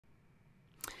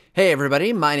Hey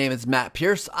everybody, my name is Matt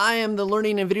Pierce. I am the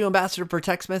Learning and Video Ambassador for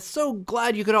TechSmith. So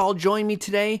glad you could all join me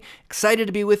today. Excited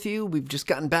to be with you. We've just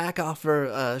gotten back off for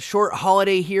a short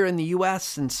holiday here in the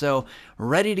US, and so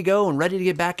ready to go and ready to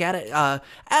get back at it.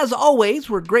 As always,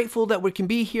 we're grateful that we can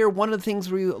be here. One of the things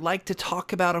we like to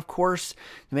talk about, of course,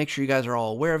 to make sure you guys are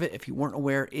all aware of it, if you weren't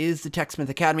aware, is the TechSmith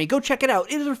Academy. Go check it out.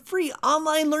 It is a free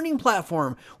online learning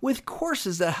platform with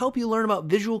courses that help you learn about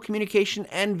visual communication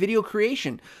and video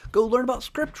creation. Go learn about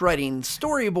script writing,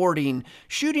 storyboarding,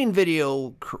 shooting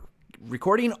video,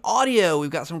 recording audio.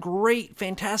 We've got some great,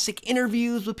 fantastic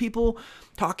interviews with people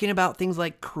talking about things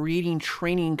like creating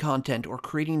training content or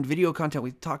creating video content.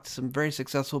 We've talked to some very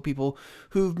successful people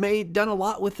who've done a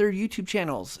lot with their YouTube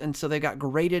channels, and so they got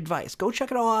great advice. Go check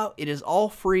it all out. It is all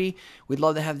free. We'd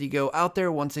love to have you go out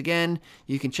there. Once again,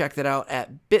 you can check that out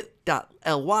at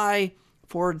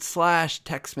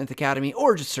bit.ly/TechSmith Academy,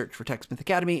 or just search for TechSmith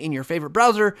Academy in your favorite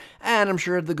browser, and I'm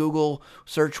sure the Google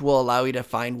search will allow you to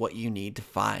find what you need to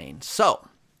find. So,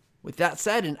 with that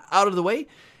said and out of the way,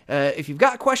 if you've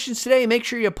got questions today, make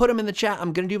sure you put them in the chat.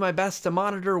 I'm going to do my best to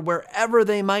monitor wherever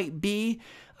they might be.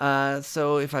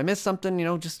 So if I miss something,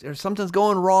 or something's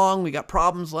going wrong, we got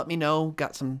problems, let me know.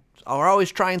 We're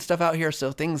always trying stuff out here,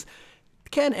 so things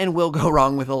can and will go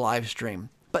wrong with a live stream.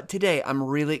 But today I'm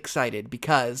really excited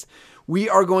because we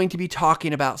are going to be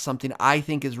talking about something I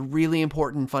think is really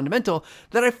important and fundamental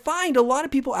that I find a lot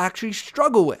of people actually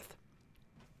struggle with.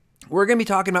 We're going to be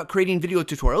talking about creating video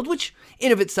tutorials, which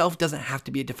in of itself doesn't have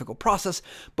to be a difficult process,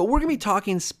 but we're going to be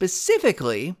talking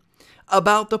specifically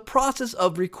about the process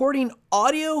of recording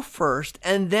audio first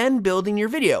and then building your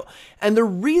video. And the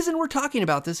reason we're talking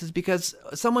about this is because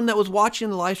someone that was watching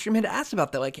the live stream had asked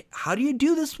about that, like, how do you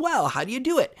do this well? How do you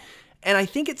do it? And I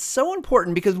think it's so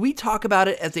important because we talk about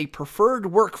it as a preferred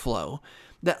workflow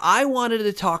that I wanted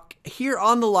to talk here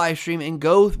on the live stream and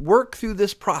go work through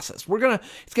this process.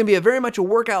 It's gonna be very much a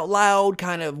work out loud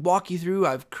kind of walk you through.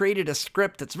 I've created a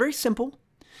script that's very simple.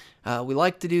 We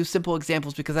like to do simple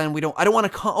examples because then I don't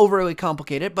want to overly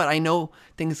complicate it, but I know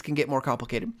things can get more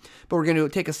complicated. But we're going to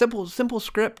take a simple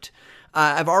script.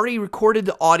 I've already recorded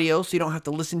the audio, so you don't have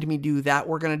to listen to me do that.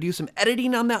 We're going to do some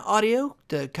editing on that audio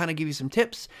to kind of give you some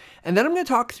tips. And then I'm going to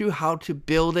talk through how to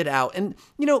build it out. And,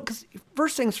 because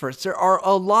first things first, there are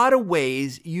a lot of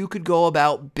ways you could go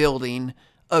about building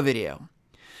a video.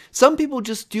 Some people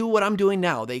just do what I'm doing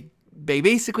now. They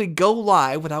basically go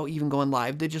live without even going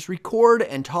live. They just record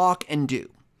and talk and do.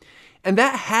 And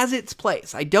that has its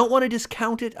place. I don't want to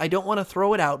discount it. I don't want to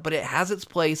throw it out, but it has its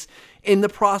place in the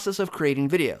process of creating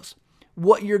videos.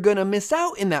 What you're going to miss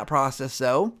out in that process,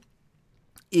 though,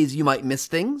 is you might miss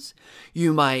things.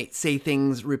 You might say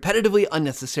things repetitively,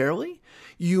 unnecessarily.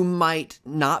 You might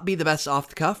not be the best off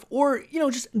the cuff, or,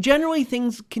 just generally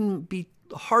things can be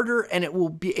harder and it will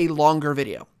be a longer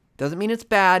video. Doesn't mean it's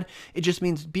bad. It just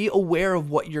means be aware of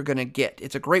what you're going to get.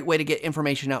 It's a great way to get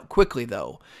information out quickly,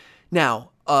 though.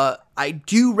 Now, I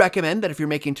do recommend that if you're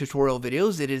making tutorial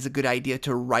videos, it is a good idea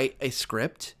to write a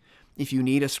script. If you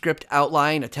need a script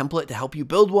outline, a template to help you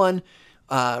build one,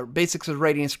 basics of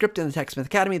writing a script in the TechSmith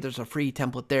Academy, there's a free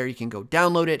template there. You can go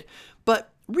download it.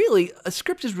 But really, a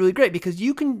script is really great because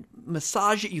you can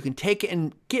massage it, you can take it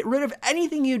and get rid of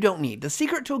anything you don't need. The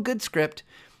secret to a good script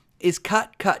is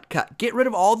cut. Get rid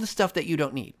of all the stuff that you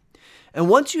don't need. And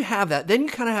once you have that, then you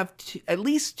kind of have at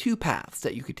least two paths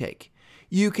that you could take.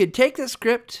 You could take the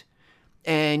script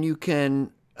and you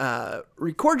can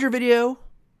record your video.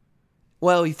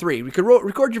 Well, three. You could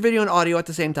record your video and audio at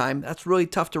the same time. That's really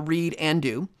tough to read and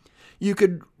do. You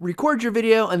could record your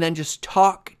video and then just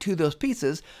talk to those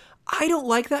pieces. I don't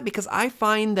like that because I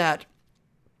find that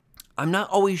I'm not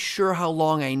always sure how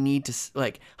long I need to,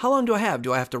 how long do I have?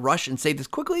 Do I have to rush and say this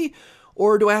quickly?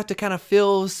 Or do I have to kind of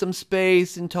fill some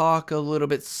space and talk a little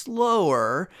bit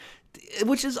slower?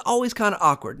 Which is always kind of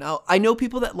awkward. Now, I know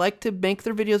people that like to make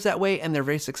their videos that way and they're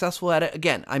very successful at it.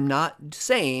 Again, I'm not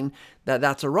saying that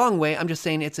that's a wrong way. I'm just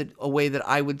saying it's a way that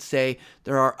I would say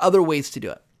there are other ways to do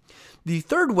it. The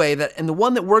third way and the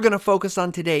one that we're going to focus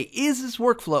on today is this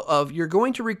workflow of you're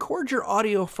going to record your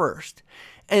audio first.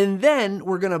 And then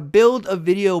we're going to build a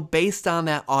video based on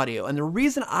that audio. And the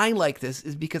reason I like this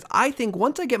is because I think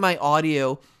once I get my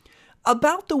audio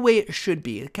about the way it should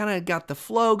be, it kind of got the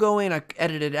flow going, I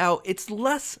edited it out, it's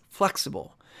less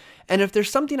flexible. And if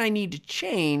there's something I need to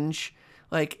change,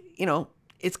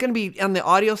 it's going to be, on the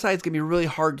audio side, it's going to be really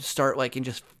hard to start and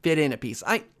just fit in a piece.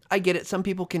 I get it. Some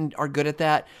people are good at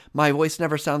that. My voice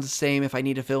never sounds the same if I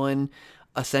need to fill in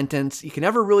a sentence. You can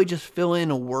never really just fill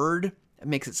in a word. It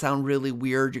makes it sound really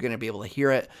weird. You're going to be able to hear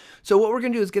it. So what we're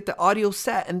going to do is get the audio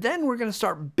set, and then we're going to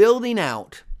start building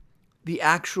out the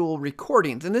actual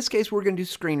recordings. In this case, we're going to do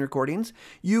screen recordings.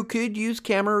 You could use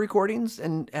camera recordings,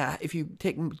 and if you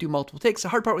do multiple takes. The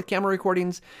hard part with camera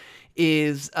recordings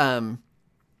is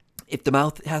if the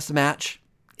mouth has to match,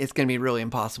 it's going to be really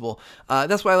impossible.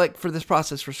 That's why I like for this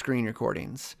process for screen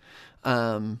recordings.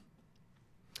 So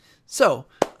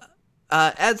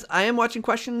as I am watching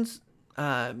questions,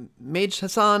 Mage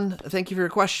Hassan, thank you for your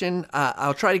question.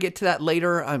 I'll try to get to that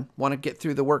later. I want to get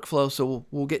through the workflow, so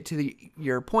we'll get to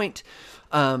your point.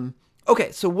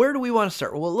 Okay, so where do we want to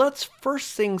start? Well, let's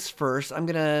first things first.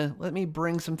 Let me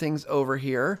bring some things over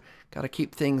here. Got to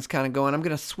keep things kind of going. I'm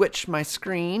going to switch my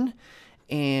screen,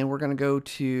 and we're going to go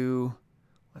to,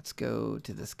 let's go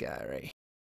to this guy right here.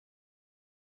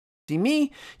 See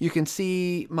me, you can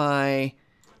see my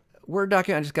Word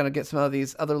document. I just got to get some of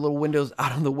these other little windows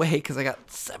out of the way because I got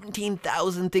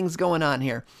 17,000 things going on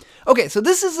here. Okay, so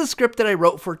this is the script that I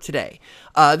wrote for today.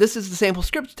 This is the sample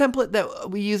script template that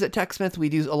we use at TechSmith. We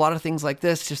do a lot of things like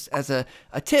this. Just as a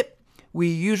tip, we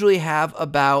usually have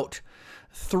about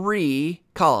 3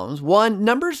 columns. One,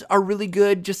 numbers are really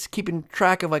good, just keeping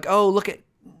track of like, oh, look at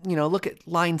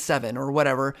line 7 or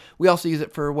whatever. We also use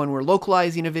it for when we're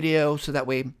localizing a video, so that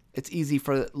way it's easy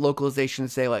for localization to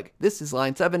say like, this is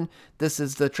line 7, this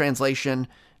is the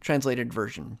translated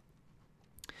version.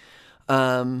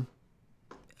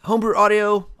 Homebrew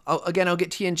audio, I'll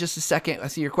get to you in just a second. I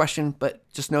see your question, but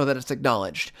just know that it's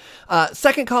acknowledged.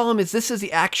 Second column is, this is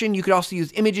the action. You could also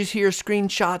use images here,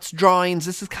 screenshots, drawings.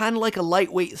 This is kind of like a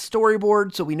lightweight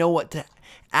storyboard, so we know what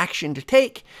action to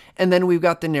take. And then we've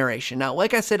got the narration. Now,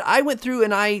 like I said, I went through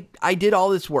and I did all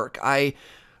this work. I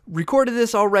recorded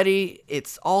this already.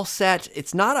 It's all set.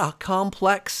 It's not a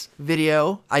complex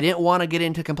video. I didn't want to get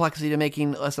into complexity to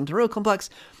making something real complex.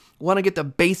 Want to get the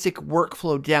basic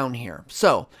workflow down here.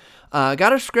 So,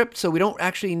 got a script, so we don't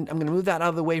actually, I'm going to move that out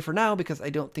of the way for now because I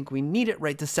don't think we need it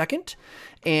right this second.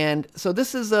 And so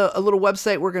this is a little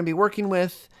website we're going to be working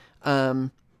with.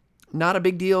 Not a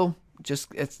big deal.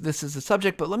 Just, this is the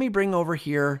subject, but let me bring over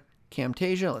here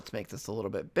Camtasia. Let's make this a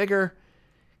little bit bigger.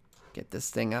 Get this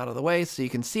thing out of the way so you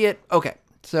can see it. Okay,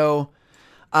 so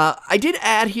I did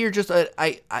add here just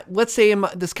let's say in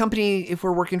this company, if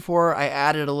we're working for, I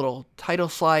added a little title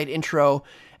slide intro.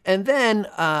 And then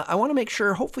I want to make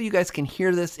sure, hopefully you guys can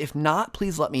hear this. If not,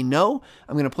 please let me know.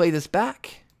 I'm going to play this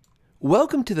back.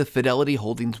 Welcome to the Fidelity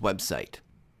Holdings website.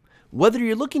 Whether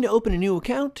you're looking to open a new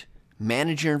account,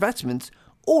 manage your investments,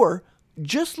 or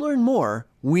just learn more,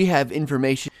 we have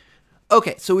information.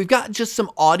 Okay, so we've got just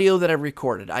some audio that I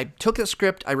recorded. I took the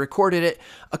script, I recorded it.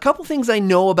 A couple things I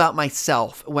know about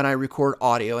myself when I record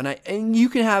audio, and you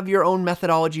can have your own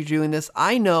methodology doing this.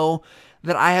 I know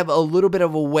that I have a little bit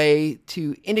of a way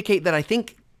to indicate that I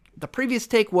think the previous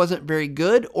take wasn't very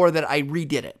good or that I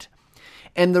redid it.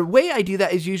 And the way I do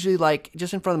that is usually like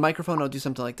just in front of the microphone, I'll do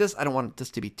something like this. I don't want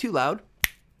this to be too loud,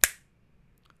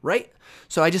 right?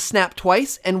 So I just snap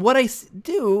twice. And what I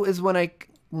do is when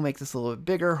we'll make this a little bit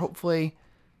bigger, hopefully.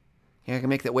 Yeah, I can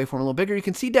make that waveform a little bigger. You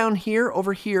can see down here,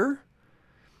 over here,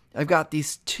 I've got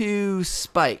these 2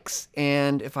 spikes.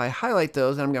 And if I highlight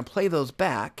those, and I'm going to play those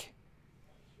back,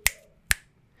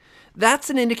 that's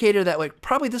an indicator that like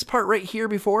probably this part right here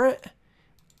before it,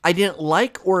 I didn't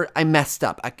like or I messed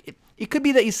up. It could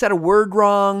be that you said a word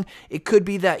wrong. It could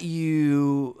be that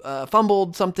you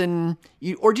fumbled something,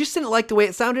 or just didn't like the way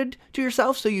it sounded to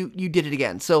yourself, so you did it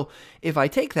again. So if I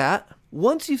take that,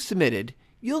 once you've submitted,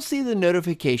 you'll see the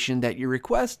notification that your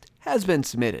request has been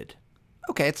submitted.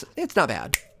 Okay, it's not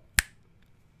bad.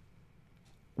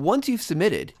 Once you've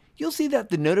submitted, you'll see that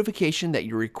the notification that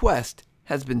your request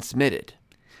has been submitted.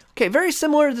 Okay, very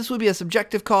similar. This would be a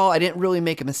subjective call. I didn't really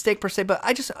make a mistake per se, but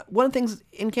one of the things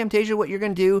in Camtasia, what you're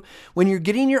going to do when you're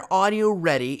getting your audio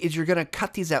ready is you're going to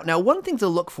cut these out. Now, one thing to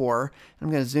look for, I'm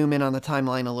going to zoom in on the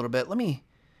timeline a little bit.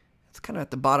 It's kind of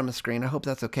at the bottom of the screen. I hope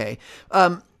that's okay.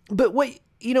 But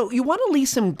you want to leave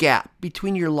some gap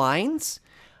between your lines.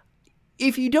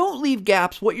 If you don't leave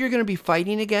gaps, what you're going to be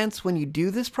fighting against when you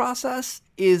do this process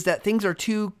is that things are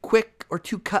too quick or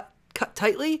too cut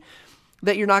tightly,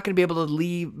 that you're not going to be able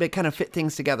to kind of fit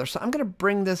things together. So I'm going to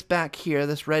bring this back here,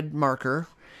 this red marker,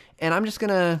 and I'm just going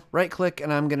to right click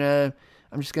and I'm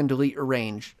just going to delete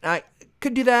arrange. I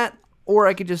could do that, or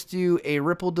I could just do a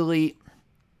ripple delete.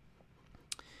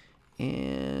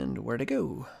 And where'd it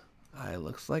go?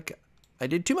 Looks like I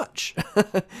did too much.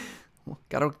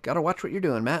 Gotta watch what you're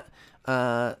doing, Matt.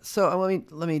 So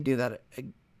let me do that.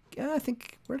 I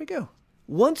think, where'd it go?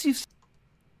 Once you've,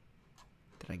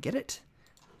 did I get it?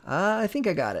 I think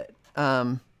I got it.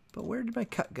 But where did my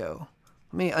cut go?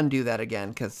 Let me undo that again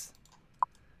because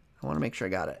I want to make sure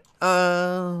I got it.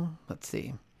 Let's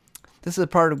see. This is a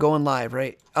part of going live,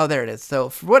 right? Oh, there it is. So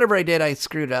for whatever I did, I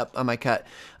screwed up on my cut.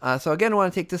 So again, I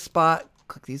want to take this spot,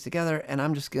 click these together, and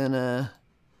I'm just going to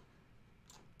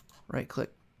right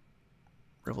click,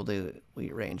 ripple delete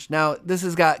range. Now this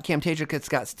has got Camtasia, it's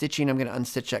got stitching. I'm going to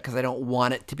unstitch that because I don't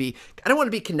want it to be,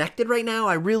 connected right now.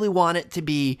 I really want it to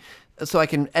be so I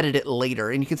can edit it later.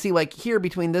 And you can see like here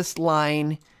between this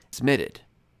line, submitted.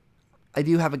 I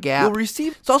do have a gap. We'll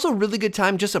receive. It's also a really good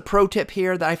time. Just a pro tip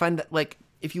here that I find that like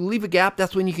if you leave a gap,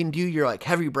 that's when you can do your like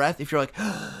heavy breath. If you're like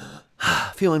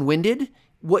feeling winded,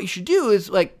 what you should do is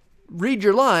like read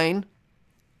your line,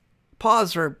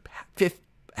 pause for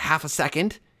half a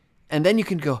second, and then you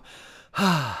can go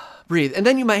breathe. And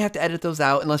then you might have to edit those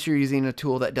out unless you're using a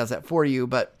tool that does that for you.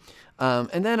 But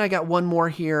and then I got one more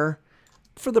here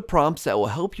for the prompts that will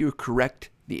help you correct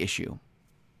the issue.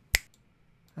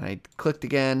 I clicked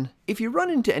again. If you run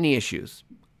into any issues,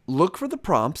 look for the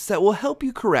prompts that will help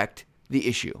you correct the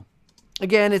issue.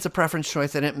 Again, it's a preference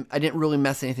choice. I didn't really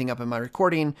mess anything up in my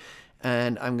recording,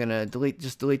 and I'm gonna delete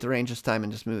the range this time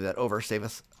and just move that over, save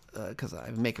us because I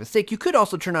make a mistake. You could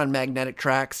also turn on magnetic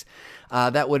tracks.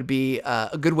 That would be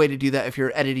a good way to do that if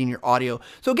you're editing your audio.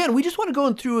 So again, we just want to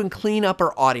go through and clean up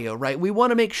our audio, right? We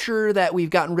want to make sure that we've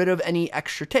gotten rid of any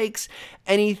extra takes,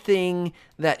 anything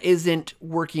that isn't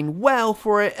working well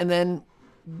for it, and then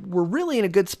we're really in a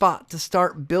good spot to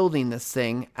start building this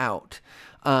thing out.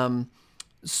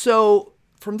 So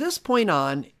from this point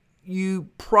on, you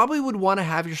probably would want to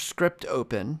have your script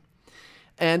open.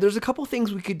 And there's a couple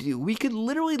things we could do. We could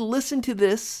literally listen to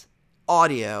this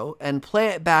audio and play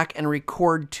it back and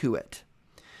record to it.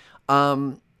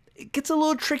 It gets a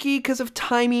little tricky because of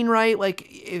timing, right?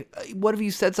 Like, what if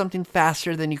you said something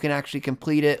faster than you can actually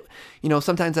complete it? You know,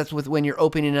 sometimes that's when you're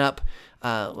opening up.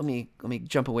 Let me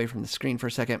jump away from the screen for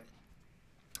a second.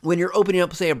 When you're opening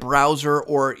up, say, a browser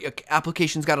or your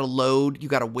application's got to load, you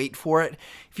got to wait for it.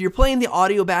 If you're playing the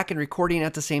audio back and recording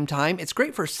at the same time, it's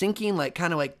great for syncing, like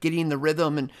kind of like getting the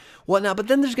rhythm and whatnot. But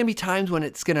then there's going to be times when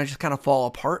it's going to just kind of fall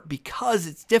apart because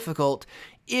it's difficult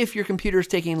if your computer's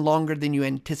taking longer than you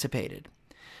anticipated.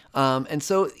 And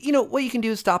so, you know, what you can do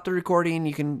is stop the recording.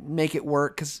 You can make it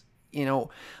work because, you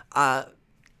know,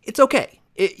 it's okay.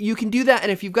 You can do that,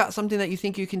 and if you've got something that you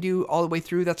think you can do all the way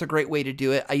through, that's a great way to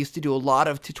do it. I used to do a lot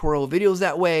of tutorial videos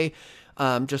that way,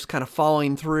 just kind of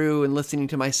following through and listening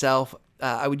to myself.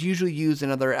 I would usually use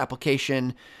another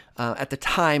application. At the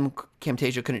time,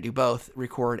 Camtasia couldn't do both,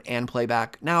 record and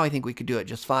playback. Now I think we could do it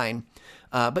just fine.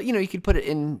 But, you know, you could put it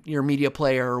in your media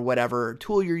player or whatever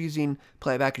tool you're using,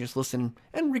 play it back and just listen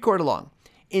and record along.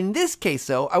 In this case,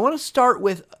 though, I want to start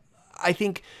with, I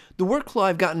think, the workflow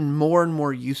I've gotten more and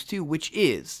more used to, which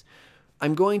is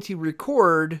I'm going to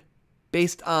record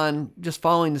based on just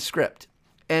following the script.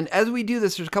 And as we do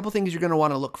this, there's a couple things you're going to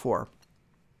want to look for.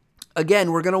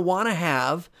 Again, we're going to want to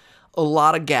have a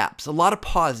lot of gaps, a lot of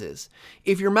pauses.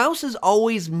 If your mouse is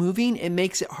always moving, it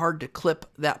makes it hard to clip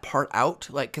that part out.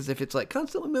 Like, because if it's like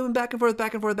constantly moving back and forth,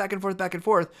 back and forth, back and forth, back and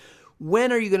forth,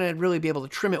 when are you going to really be able to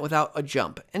trim it without a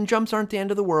jump? And jumps aren't the end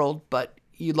of the world, but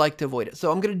you'd like to avoid it.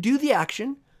 So I'm going to do the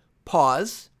action,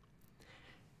 pause,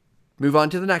 move on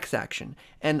to the next action.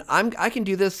 And I can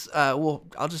do this,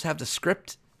 I'll just have the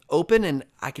script open and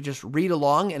I can just read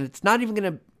along, and it's not even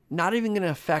going to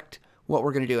affect what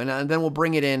we're going to do. And then we'll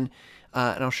bring it in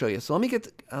and I'll show you. So let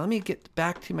me get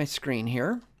back to my screen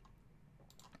here.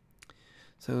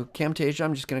 So Camtasia,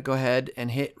 I'm just going to go ahead and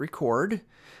hit record.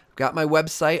 I've got my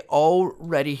website all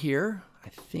ready here. I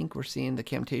think we're seeing the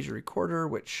Camtasia recorder,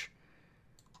 which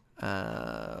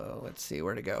let's see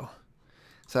where to go.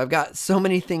 So I've got so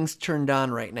many things turned on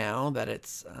right now that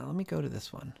it's, let me go to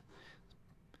this one.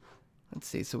 Let's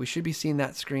see. So we should be seeing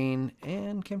that screen.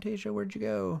 And Camtasia, where'd you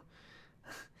go?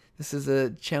 This is a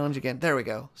challenge again. There we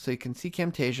go. So you can see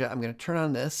Camtasia. I'm going to turn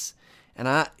on this.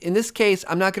 And in this case,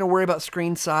 I'm not going to worry about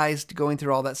screen size, going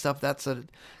through all that stuff. That's a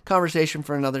conversation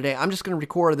for another day. I'm just going to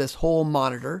record this whole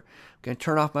monitor. I'm going to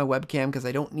turn off my webcam because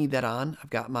I don't need that on. I've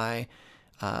got my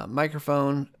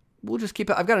microphone. We'll just keep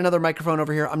it. I've got another microphone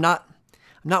over here. I'm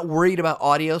not worried about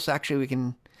audio, so actually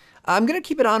I'm going to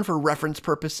keep it on for reference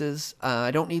purposes. I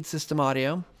don't need system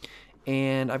audio.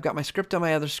 And I've got my script on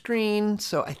my other screen,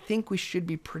 so I think we should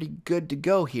be pretty good to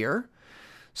go here.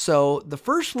 So the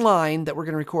first line that we're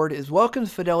going to record is welcome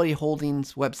to Fidelity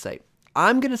Holdings website.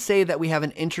 I'm going to say that we have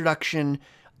an intro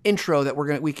that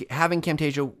we have in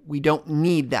Camtasia. We don't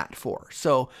need that for.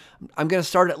 So I'm going to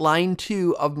start at line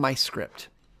 2 of my script.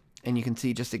 And you can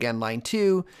see just again, line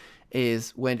 2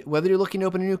 is whether you're looking to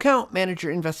open a new account, manage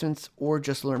your investments, or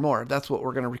just learn more. That's what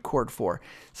we're going to record for.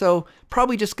 So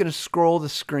probably just going to scroll the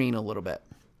screen a little bit.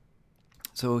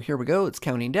 So here we go. It's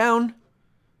counting down.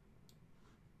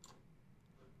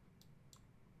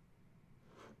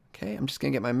 Okay, I'm just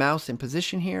going to get my mouse in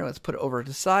position here. Let's put it over to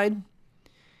the side.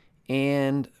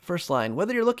 And first line,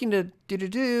 whether you're looking to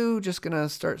just going to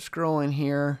start scrolling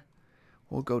here.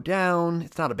 We'll go down.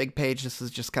 It's not a big page. This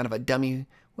is just kind of a dummy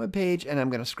web page. And I'm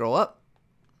going to scroll up.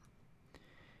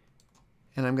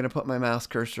 And I'm going to put my mouse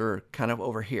cursor kind of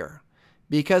over here.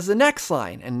 Because the next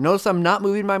line, and notice I'm not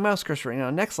moving my mouse cursor right now.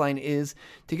 Next line is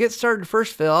to get started,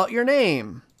 first fill out your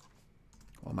name.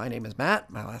 Well, my name is Matt.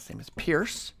 My last name is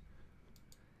Pierce.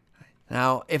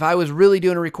 Now, if I was really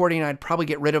doing a recording, I'd probably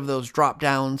get rid of those drop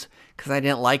downs because I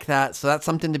didn't like that. So that's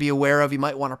something to be aware of. You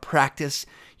might want to practice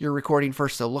your recording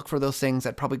first. So look for those things.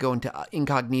 I'd probably go into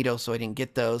incognito so I didn't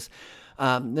get those.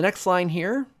 The next line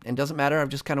here, and doesn't matter, I've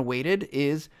just kind of waited,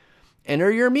 is enter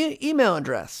your email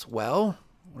address. Well,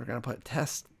 we're going to put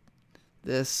test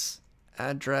this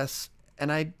address.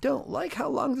 And I don't like how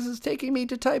long this is taking me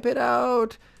to type it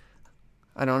out.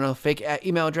 I don't know, fake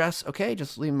email address. Okay,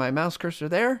 just leave my mouse cursor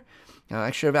there. Now,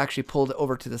 I should have actually pulled it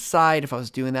over to the side if I was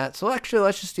doing that. So actually,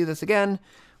 let's just do this again.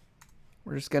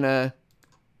 We're just going to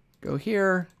go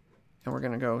here, and we're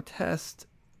going to go test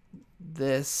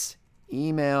this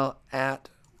email at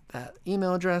that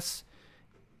email address.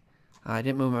 I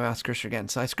didn't move my mouse cursor again,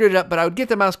 so I screwed it up, but I would get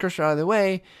the mouse cursor out of the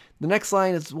way. The next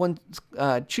line is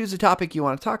choose a topic you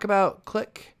want to talk about.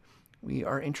 Click. We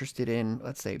are interested in,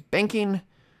 let's say, banking.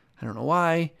 I don't know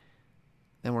why.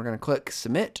 Then we're going to click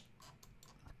submit.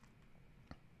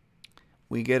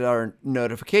 We get our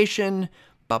notification.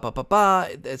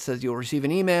 It says you'll receive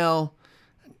an email.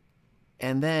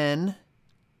 And then,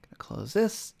 close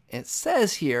this. It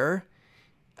says here,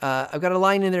 I've got a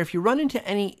line in there. If you run into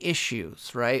any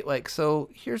issues, right? Like, so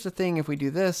here's the thing. If we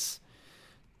do this,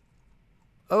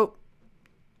 oh,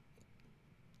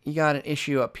 you got an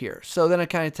issue up here. So then I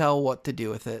kind of tell what to do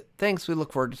with it. Thanks. We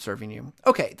look forward to serving you.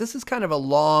 Okay. This is kind of a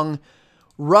long,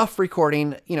 rough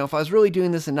recording. You know, if I was really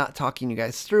doing this and not talking you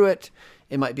guys through it,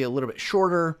 it might be a little bit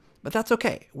shorter, but that's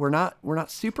okay. We're not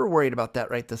super worried about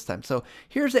that right this time. So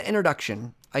here's the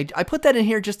introduction. I put that in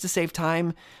here just to save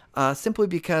time, simply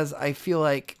because I feel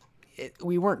like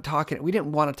we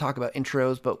didn't want to talk about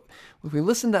intros, but if we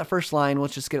listen to that first line,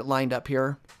 let's just get it lined up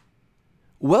here.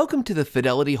 Welcome to the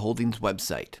Fidelity Holdings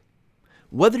website.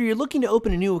 Whether you're looking to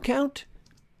open a new account.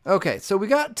 Okay, so we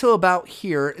got to about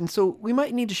here, and so we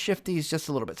might need to shift these just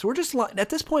a little bit. So we're just, at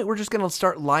this point, we're just going to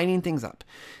start lining things up.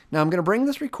 Now I'm going to bring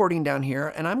this recording down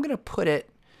here, and I'm going to put it,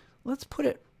 let's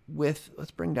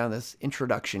bring down this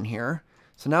introduction here.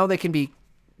 So now they can be,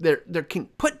 they're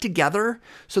put together,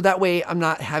 so that way I'm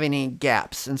not having any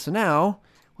gaps. And so now,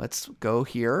 let's go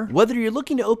here. Whether you're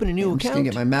looking to open a new account. I'm just going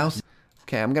to get my mouse.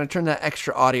 Okay, I'm going to turn that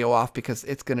extra audio off because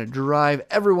it's going to drive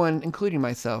everyone, including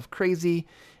myself, crazy.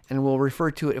 And we'll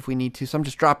refer to it if we need to. So I'm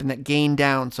just dropping that gain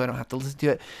down so I don't have to listen to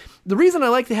it. The reason I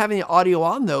like to having the audio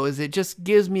on, though, is it just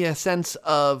gives me a sense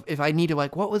of if I need to,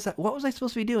 like, what was that? What was I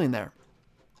supposed to be doing there?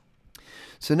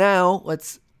 So now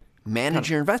let's manage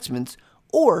your investments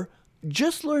or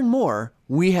just learn more.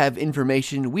 We have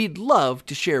information we'd love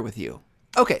to share with you.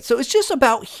 Okay, so it's just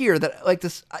about here that, like,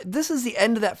 this is the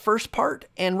end of that first part.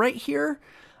 And right here,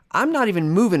 I'm not even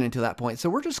moving until that point. So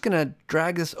we're just going to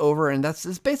drag this over, and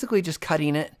it's basically just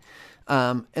cutting it.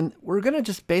 And we're going to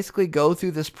just basically go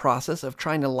through this process of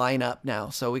trying to line up now.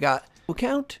 So we got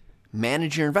account,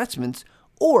 manage your investments,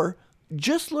 or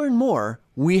just learn more.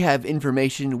 We have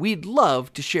information we'd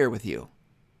love to share with you.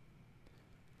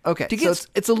 Okay, so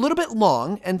it's a little bit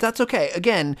long, and that's okay.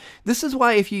 Again, this is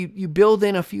why if you build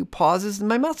in a few pauses,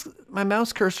 my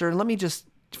mouse cursor, and let me just,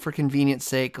 for convenience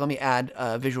sake, let me add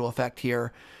a visual effect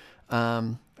here.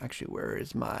 Actually, where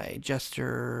is my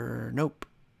gesture? Nope.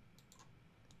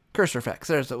 Cursor effects.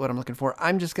 There's what I'm looking for.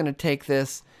 I'm just going to take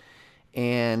this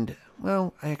and,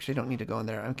 well, I actually don't need to go in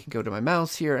there. I can go to my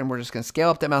mouse here, and we're just going to scale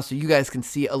up that mouse so you guys can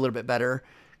see it a little bit better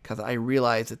because I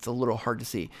realize it's a little hard to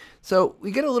see. So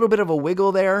we get a little bit of a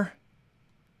wiggle there,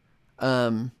 but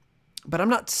I'm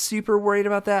not super worried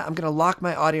about that. I'm going to lock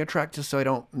my audio track just so I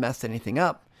don't mess anything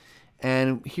up.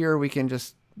 And here we can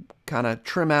just kind of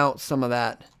trim out some of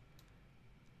that,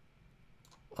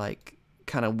 like,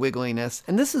 kind of wiggliness.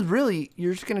 And this is really,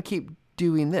 you're just going to keep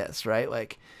doing this, right?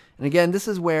 Like, and again, this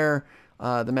is where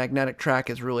the magnetic track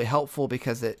is really helpful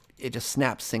because it just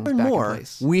snaps things back in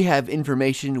place. We have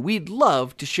information we'd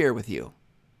love to share with you.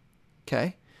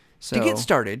 Okay. So to get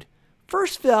started,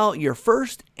 first fill out your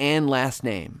first and last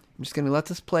name. I'm just going to let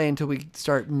this play until we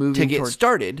start moving to get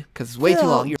started because it's way too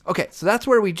long. Okay. So that's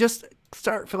where we just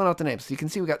start filling out the names. So you can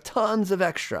see we got tons of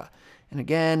extra. And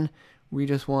again, we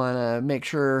just want to make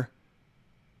sure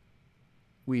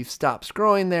we've stopped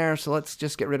scrolling there. So let's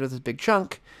just get rid of this big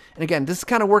chunk. And again, this is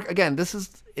kind of work. Again,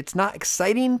 it's not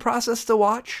exciting process to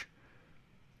watch.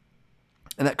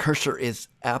 And that cursor is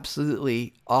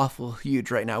absolutely awful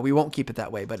huge right now. We won't keep it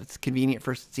that way, but it's convenient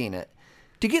for seeing it.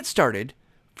 To get started,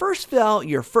 first fill out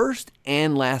your first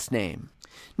and last name.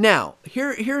 Now,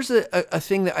 here's a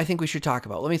thing that I think we should talk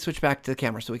about. Let me switch back to the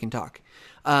camera so we can talk.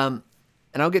 And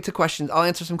I'll get to questions. I'll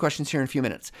answer some questions here in a few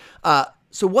minutes.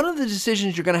 So one of the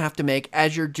decisions you're going to have to make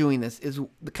as you're doing this is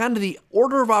kind of the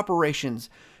order of operations.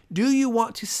 Do you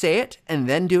want to say it and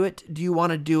then do it? Do you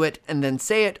want to do it and then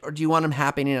say it? Or do you want them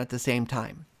happening at the same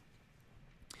time?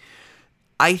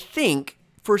 I think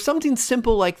for something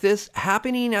simple like this,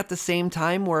 happening at the same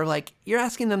time where like you're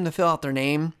asking them to fill out their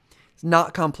name, it's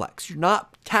not complex. You're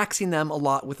not taxing them a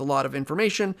lot with a lot of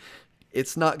information.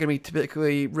 It's not going to be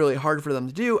typically really hard for them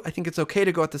to do. I think it's okay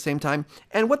to go at the same time.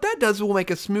 And what that does will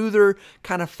make a smoother,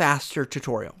 kind of faster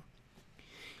tutorial.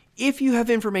 If you have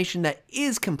information that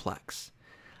is complex,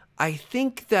 I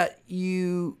think that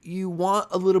you want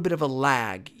a little bit of a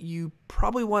lag. You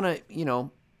probably want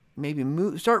to,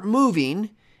 maybe start moving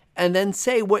and then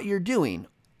say what you're doing.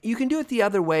 You can do it the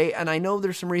other way, and I know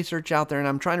there's some research out there, and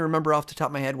I'm trying to remember off the top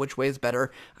of my head which way is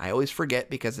better. I always forget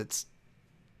because it's,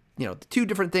 the two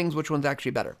different things, which one's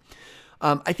actually better.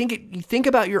 I think you think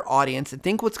about your audience and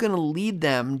think what's going to lead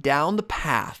them down the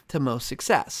path to most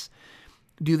success.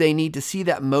 Do they need to see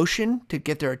that motion to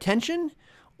get their attention?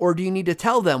 Or do you need to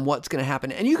tell them what's going to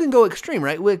happen? And you can go extreme,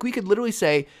 right? Like we could literally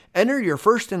say, enter your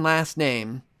first and last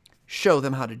name, show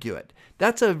them how to do it.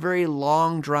 That's a very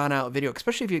long, drawn-out video,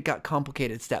 especially if you've got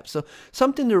complicated steps. So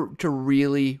something to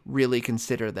really, really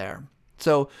consider there.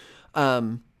 So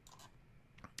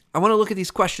I want to look at these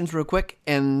questions real quick,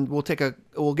 and we'll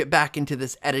get back into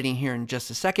this editing here in just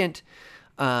a second.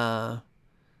 Mage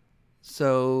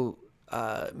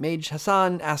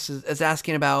Hassan is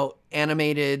asking about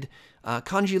animated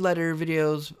kanji letter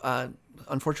videos.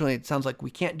 Unfortunately, it sounds like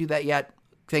we can't do that yet.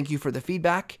 Thank you for the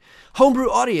feedback. Homebrew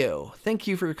Audio, thank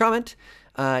you for your comment.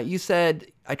 You said,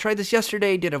 I tried this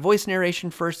yesterday, did a voice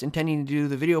narration first, intending to do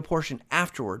the video portion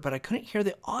afterward, but I couldn't hear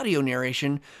the audio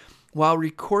narration while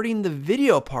recording the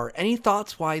video part. Any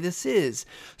thoughts why this is?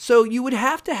 So you would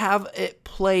have to have it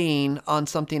playing on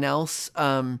something else.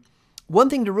 One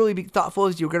thing to really be thoughtful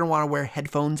is you're going to want to wear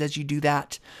headphones as you do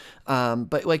that.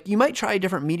 But like you might try a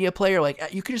different media player. Like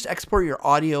you could just export your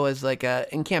audio as like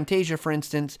in Camtasia, for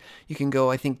instance, you can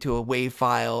go, I think, to a WAV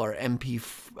file or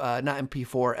not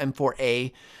MP4,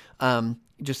 M4A.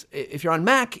 Just if you're on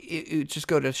Mac, you just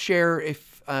go to share.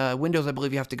 If Windows, I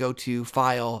believe you have to go to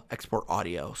File, Export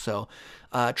Audio. So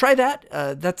try that.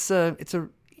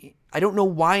 I don't know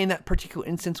why in that particular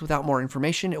instance without more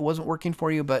information it wasn't working for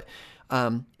you, but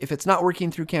if it's not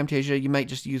working through Camtasia, you might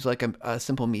just use like a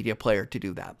simple media player to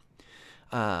do that.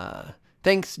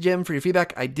 Thanks, Jim, for your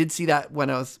feedback. I did see that when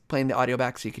I was playing the audio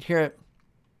back so you could hear it.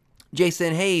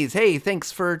 Jason Hayes, hey,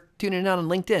 thanks for tuning in on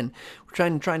LinkedIn.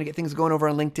 We're trying to get things going over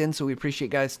on LinkedIn, so we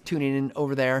appreciate guys tuning in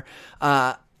over there.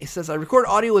 It says, I record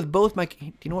audio with both my...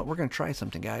 You know what? We're going to try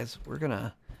something, guys. We're going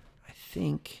to... I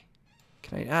think...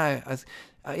 yeah,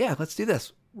 let's do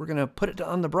this. We're going to put it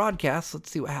on the broadcast. Let's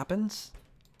see what happens.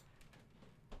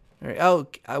 All right. Oh,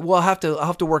 well, I'll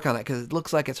have to work on that because it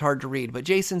looks like it's hard to read. But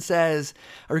Jason says,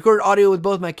 I record audio with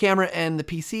both my camera and the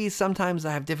PC. Sometimes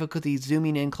I have difficulty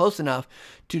zooming in close enough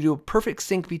to do a perfect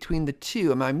sync between the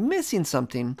two. Am I missing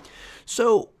something?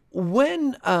 So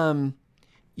when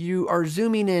you are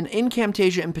zooming in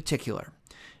Camtasia in particular,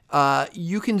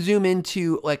 you can zoom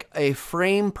into like a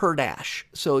frame per dash.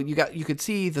 So you could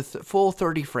see the full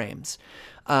 30 frames.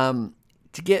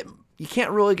 You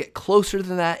can't really get closer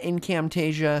than that in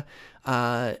Camtasia,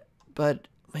 but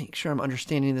make sure I'm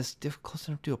understanding this. Close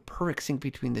enough to do a perfect sync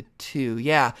between the two.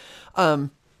 Yeah.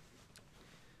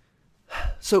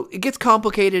 So it gets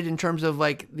complicated in terms of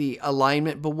like the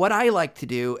alignment, but what I like to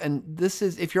do, and this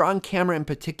is, if you're on camera in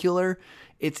particular,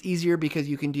 it's easier because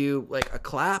you can do like a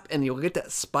clap and you'll get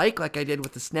that spike like I did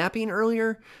with the snapping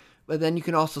earlier, but then you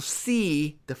can also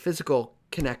see the physical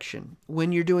connection.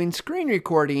 When you're doing screen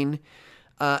recording,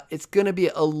 it's going to be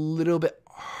a little bit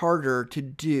harder to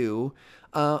do.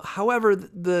 However,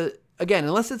 again,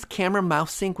 unless it's camera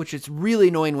mouse sync, which is really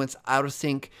annoying when it's out of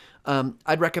sync,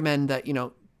 I'd recommend that,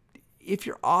 if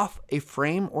you're off a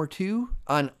frame or two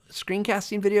on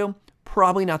screencasting video,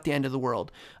 probably not the end of the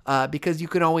world, because you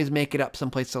can always make it up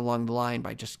someplace along the line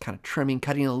by just kind of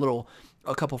cutting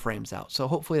a couple frames out. So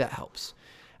hopefully that helps.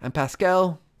 And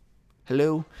Pascal,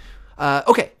 hello.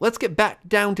 Okay, let's get back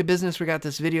down to business. We got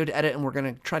this video to edit, and we're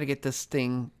going to try to get this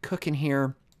thing cooking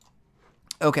here.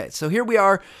 Okay, so here we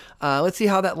are. Let's see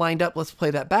how that lined up. Let's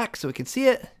play that back so we can see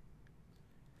it.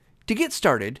 To get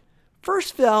started,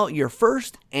 first fill out your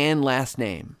first and last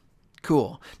name.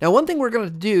 Cool. Now, one thing we're going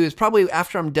to do is probably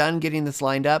after I'm done getting this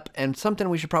lined up, and something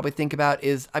we should probably think about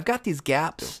is I've got these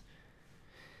gaps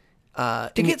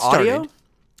to get started.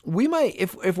 We might,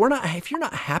 if you're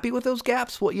not happy with those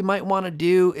gaps, what you might want to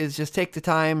do is just take the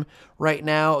time right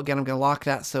now. Again, I'm going to lock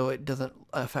that so it doesn't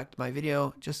affect my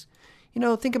video. Just,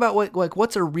 think about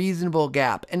what's a reasonable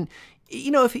gap. And,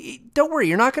 don't worry,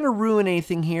 you're not going to ruin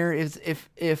anything here. If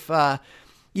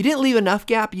you didn't leave enough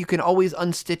gap, you can always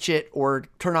unstitch it or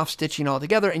turn off stitching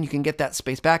altogether, and you can get that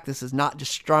space back. This is not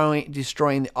destroying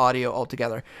the audio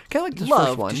altogether. Kind of like this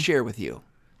first one to share with you.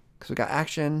 Because we got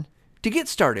action. To get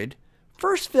started,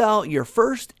 first fill out your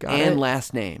first and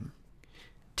last name.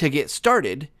 To get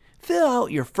started, fill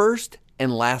out your first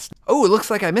and last. Oh, it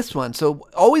looks like I missed one. So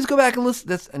always go back and listen to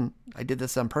this. And I did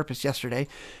this on purpose yesterday.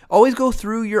 Always go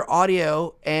through your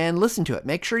audio and listen to it.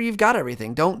 Make sure you've got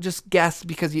everything. Don't just guess,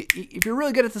 because if you're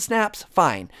really good at the snaps,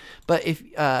 fine. But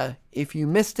if you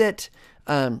missed it,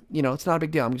 it's not a big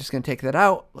deal. I'm just going to take that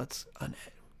out. Let's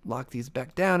lock these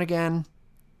back down again.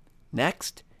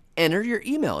 Next, enter your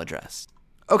email address.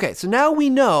 Okay, so now we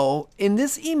know in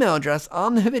this email address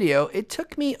on the video, it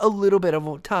took me a little bit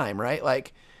of time, right?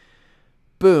 Like,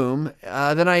 boom.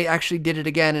 Then I actually did it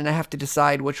again, and I have to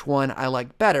decide which one I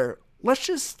like better. Let's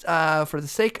just, for the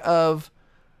sake of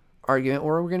argument, what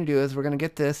we're going to do is we're going to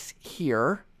get this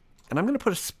here, and I'm going to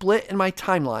put a split in my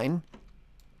timeline.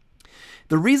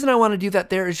 The reason I want to do that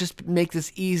there is just make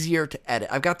this easier to edit.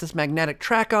 I've got this magnetic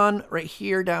track on right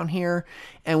here, down here,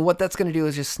 and what that's going to do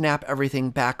is just snap everything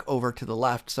back over to the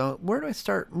left. So where do I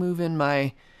start moving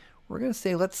my, we're going to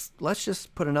say, let's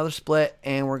just put another split,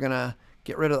 and we're going to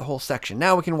get rid of the whole section.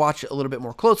 Now we can watch it a little bit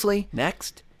more closely.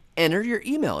 Next, enter your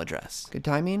email address. Good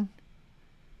timing.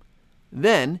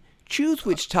 Then choose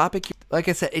which topic. Like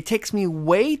I said, it takes me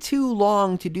way too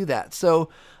long to do that. So,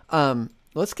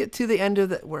 let's get to the end of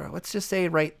let's just say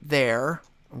right there.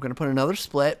 I'm going to put another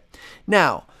split.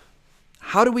 Now,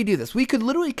 how do we do this? We could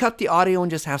literally cut the audio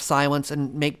and just have silence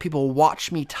and make people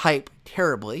watch me type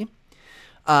terribly.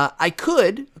 I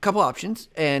could, a couple options,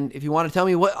 and if you want to tell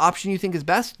me what option you think is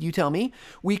best, you tell me.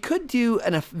 We could do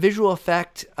a visual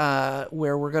effect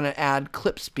where we're going to add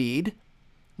clip speed,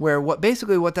 where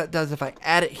basically what that does, if I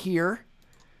add it here,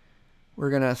 we're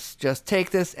going to just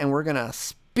take this and we're going to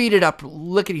speed it up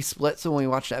lickety-split, so when we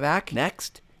watch that back.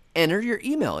 Next, enter your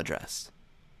email address.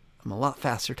 I'm a lot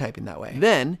faster typing that way.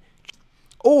 Then,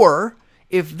 or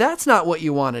if that's not what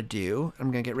you want to do,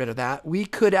 I'm going to get rid of that. We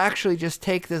could actually just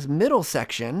take this middle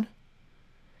section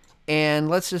and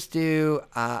let's just do,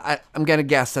 I'm going to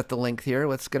guess at the length here.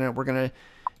 We're going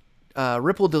to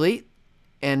ripple delete.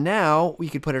 And now we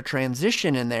could put a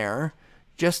transition in there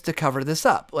just to cover this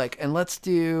up. And let's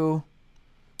just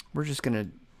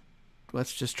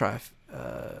try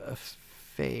a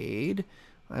fade.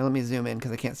 Let me zoom in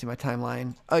because I can't see my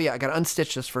timeline. Oh yeah, I got to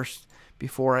unstitch this first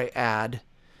before I add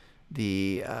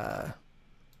the,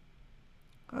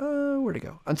 where'd it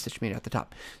go? Unstitched media at the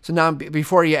top. So now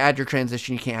before you add your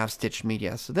transition, you can't have stitched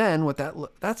media. So then what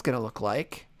that's going to look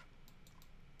like.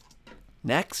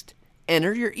 Next,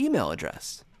 enter your email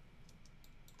address.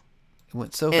 It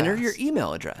went so fast. Enter your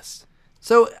email address.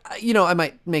 So, I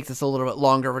might make this a little bit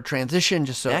longer of a transition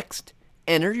just so. Next,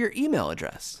 enter your email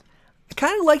address. I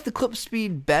kind of like the clip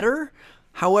speed better.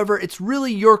 However, it's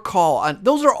really your call on.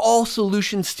 Those are all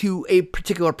solutions to a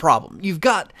particular problem. You've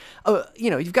got,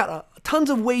 tons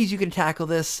of ways you can tackle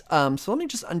this. So let me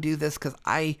just undo this because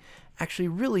I actually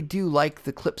really do like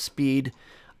the clip speed.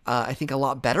 I think a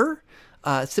lot better,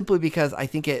 simply because I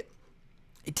think it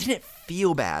didn't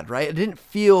feel bad, right? It didn't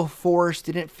feel forced.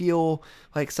 It didn't feel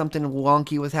like something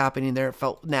wonky was happening there. It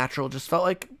felt natural. Just felt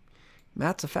like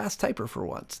Matt's a fast typer for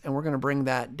once. And we're going to bring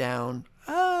that down,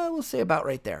 we'll say about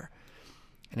right there.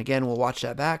 And again, we'll watch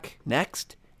that back.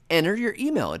 Next, enter your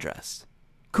email address.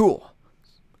 Cool.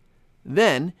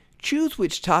 Then choose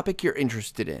which topic you're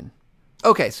interested in.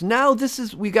 Okay, so now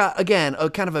we got, again, a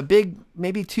kind of a big,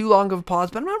 maybe too long of a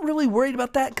pause, but I'm not really worried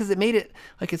about that because it made it,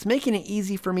 it's making it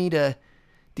easy for me to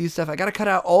do stuff. I got to cut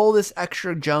out all this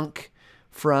extra junk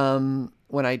from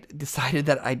when I decided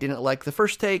that I didn't like the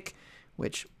first take,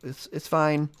 which is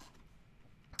fine.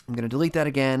 I'm going to delete that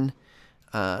again.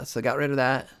 So I got rid of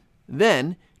that.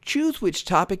 Then choose which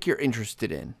topic you're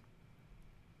interested in.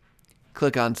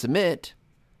 Click on submit.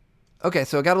 Okay,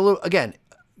 so I got a little, again,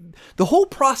 the whole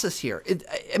process here,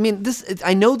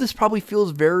 I know this probably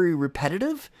feels very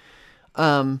repetitive,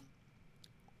 but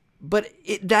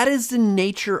that is the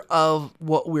nature of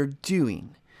what we're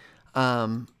doing.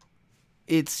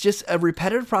 It's just a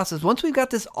repetitive process. Once we've got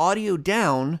this audio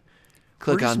down,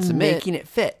 click on submit, making it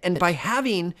fit. And by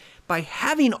having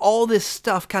all this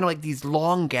stuff, kind of like these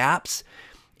long gaps,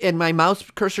 and my mouse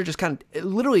cursor just kind of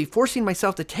literally forcing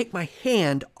myself to take my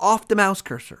hand off the mouse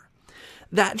cursor.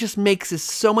 That just makes this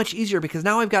so much easier because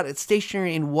now I've got it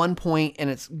stationary in one point and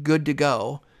it's good to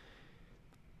go.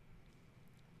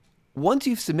 Once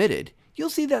you've submitted, you'll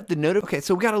see that the okay,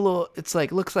 so we got a little, it's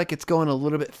like, looks like it's going a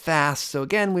little bit fast. So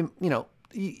again,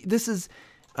 this is,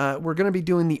 we're going to be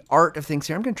doing the art of things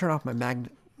here. I'm going to turn off my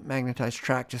magnetized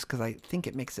track just because I think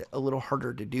it makes it a little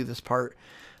harder to do this part.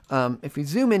 If we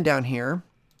zoom in down here,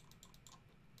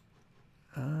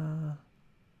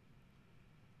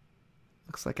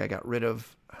 looks like I got rid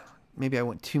of, maybe I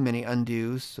went too many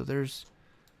undos. So this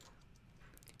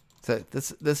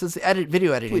is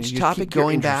video editing. Which topic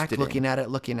going back, looking at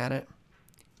it.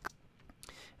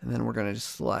 And then we're going to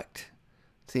just select.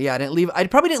 So yeah, I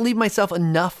probably didn't leave myself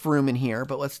enough room in here,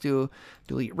 but let's do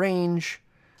delete range,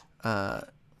 turn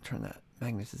that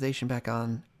magnetization back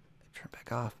on, turn it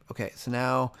back off. Okay, so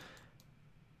now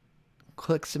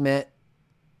click submit.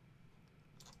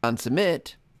 On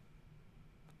submit,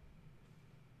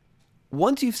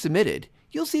 once you've submitted,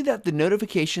 you'll see that the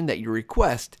notification that your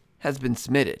request has been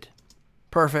submitted.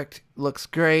 Perfect, looks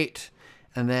great.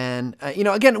 And then,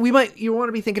 again, you want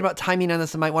to be thinking about timing on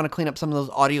this. I might want to clean up some of those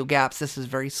audio gaps. This is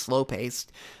very slow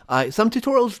paced. Some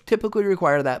tutorials typically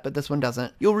require that, but this one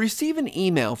doesn't. You'll receive an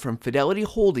email from Fidelity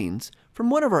Holdings from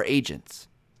one of our agents.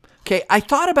 Okay, I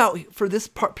thought about, for this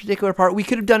particular part, we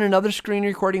could have done another screen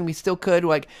recording. We still could,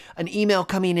 like an email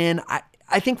coming in.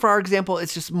 I think for our example,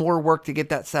 it's just more work to get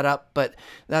that set up, but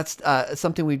that's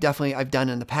something I've done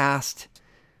in the past.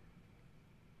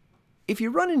 If you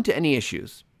run into any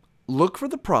issues, look for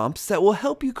the prompts that will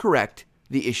help you correct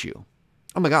the issue.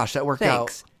 Oh my gosh, that worked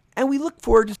out. And we look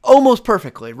forward to almost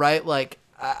perfectly, right? Like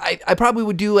I probably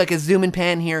would do like a zoom and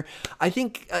pan here. I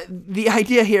think the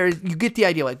idea here is you get the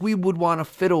idea. Like we would want to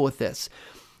fiddle with this.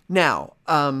 Now,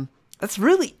 that's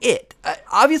really it.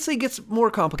 Obviously, it gets more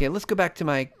complicated. Let's go back to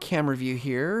my camera view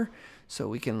here so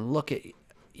we can look at.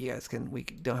 You guys we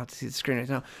don't have to see the screen right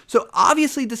now. So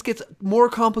obviously, this gets more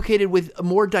complicated with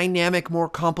more dynamic, more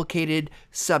complicated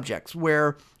subjects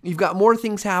where you've got more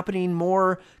things happening,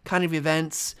 more kind of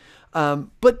events.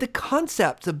 But the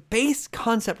concept, the base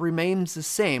concept remains the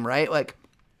same, right? Like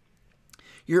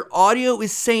your audio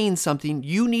is saying something,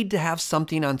 you need to have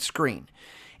something on screen.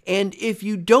 And if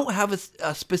you don't have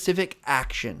a specific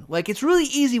action, like it's really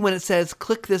easy when it says,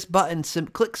 click this button,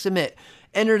 click submit,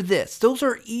 enter this. Those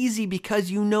are easy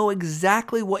because you know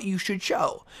exactly what you should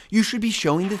show. You should be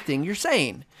showing the thing you're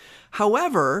saying.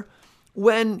 However,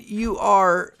 when you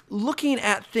are looking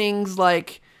at things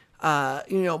like,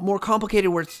 more complicated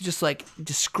where it's just like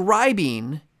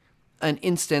describing an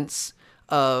instance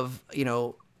of,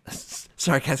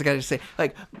 sorry guys, I gotta just say,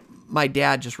 like my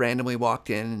dad just randomly walked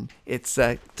in and it's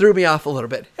threw me off a little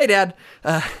bit. Hey Dad,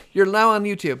 you're now on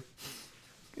YouTube.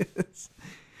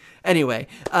 Anyway,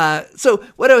 so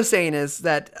what I was saying is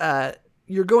that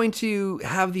you're going to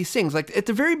have these things like at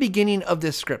the very beginning of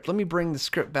this script. Let me bring the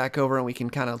script back over and we can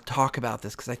kind of talk about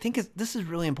this because I think this is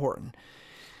really important.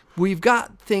 We've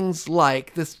got things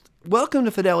like this, welcome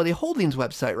to Fidelity Holdings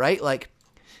website, right? Like,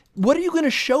 what are you going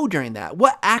to show during that?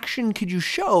 What action could you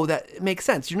show that makes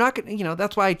sense? You're not going to,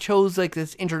 that's why I chose like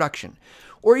this introduction.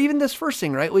 Or even this first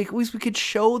thing, right? We could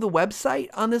show the website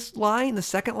on this line, the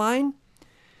second line,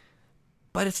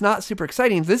 but it's not super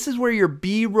exciting. This is where your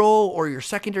B-roll or your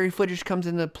secondary footage comes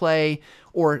into play,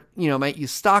 or, might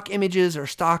use stock images or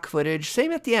stock footage.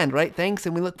 Same at the end, right? Thanks,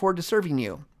 and we look forward to serving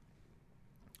you.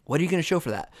 What are you going to show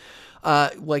for that?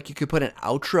 Like you could put an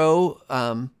outro.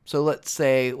 So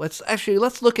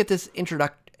let's look at this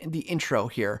the intro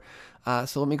here.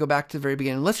 So let me go back to the very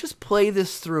beginning. Let's just play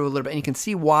this through a little bit and you can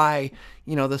see why,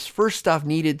 this first stuff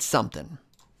needed something.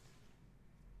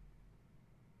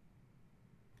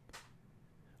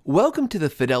 Welcome to the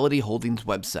Fidelity Holdings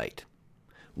website.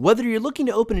 Whether you're looking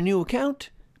to open a new account,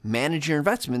 manage your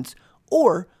investments,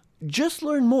 or just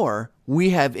learn more,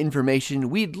 we have information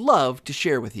we'd love to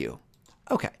share with you.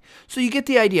 Okay, so you get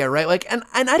the idea, right? Like, and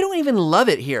I don't even love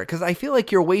it here because I feel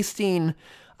like you're wasting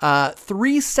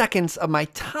 3 seconds of my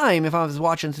time if I was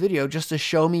watching this video just to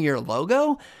show me your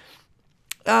logo.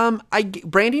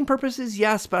 Branding purposes,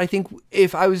 yes, but I think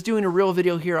if I was doing a real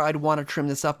video here, I'd want to trim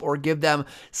this up or give them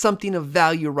something of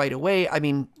value right away. I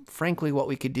mean, frankly, what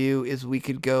we could do is we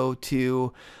could go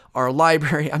to our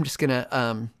library. I'm just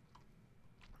gonna,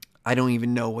 I don't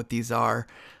even know what these are.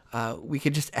 We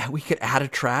could add a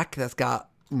track that's got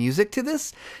music to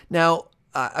this. Now,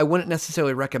 I wouldn't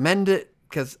necessarily recommend it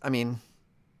because,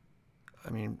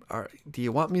 do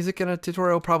you want music in a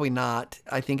tutorial? Probably not.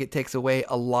 I think it takes away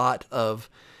a lot of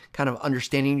kind of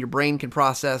understanding. Your brain can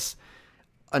process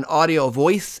an audio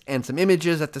voice and some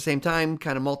images at the same time,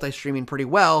 kind of multi-streaming pretty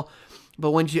well.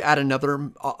 But once you add another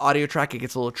audio track, it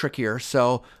gets a little trickier.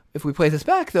 So if we play this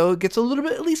back, though, it gets a little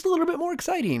bit, at least a little bit more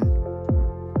exciting.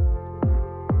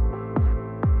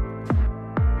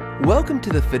 Welcome to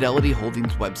the Fidelity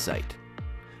Holdings website.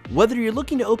 Whether you're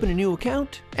looking to open a new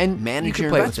account and manage your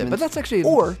investments, but that's actually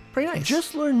or pretty nice.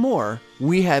 Just learn more,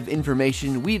 we have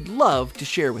information we'd love to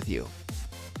share with you.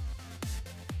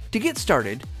 To get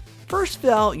started, first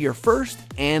fill out your first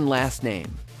and last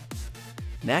name.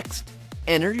 Next,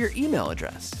 enter your email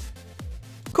address.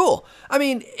 Cool. I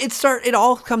mean, it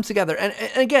all comes together. And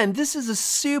again, this is a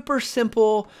super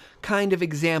simple kind of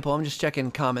example. I'm just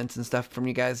checking comments and stuff from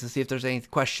you guys to see if there's any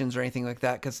questions or anything like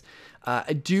that, because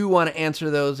I do want to answer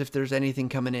those if there's anything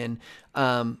coming in.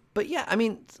 But yeah, I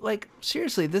mean, like,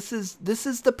 seriously, this is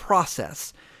the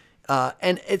process.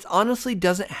 And it honestly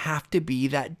doesn't have to be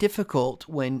that difficult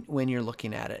when you're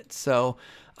looking at it. So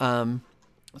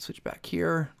let's switch back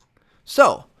here.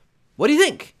 So what do you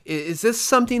think? Is this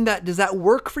something does that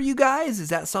work for you guys? Is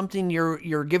that something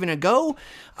you're giving a go?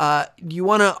 Do you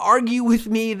want to argue with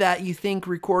me that you think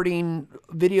recording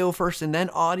video first and then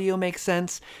audio makes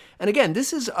sense? And again,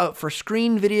 this is for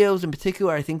screen videos in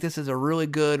particular. I think this is a really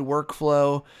good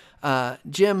workflow.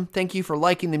 Jim, thank you for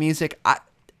liking the music.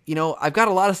 I've got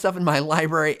a lot of stuff in my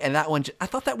library, and that one, I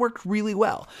thought that worked really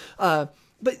well.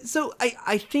 But so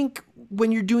I think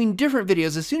when you're doing different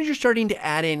videos, as soon as you're starting to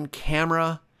add in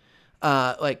camera,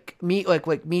 like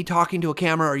me talking to a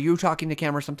camera or you talking to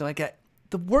camera or something like that,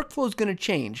 the workflow is going to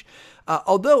change.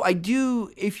 Although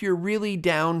if you're really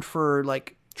down for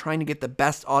like trying to get the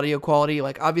best audio quality,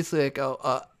 like obviously like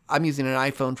I'm using an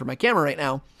iPhone for my camera right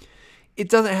now. It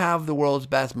doesn't have the world's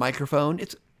best microphone.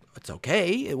 It's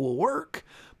okay. It will work.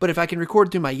 But if I can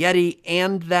record through my Yeti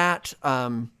and that,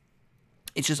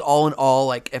 it's just all in all,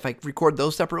 like if I record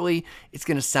those separately, it's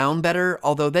going to sound better.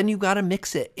 Although then you got to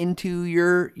mix it into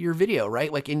your video,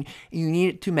 right? Like, and you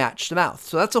need it to match the mouth.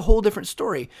 So that's a whole different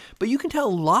story. But you can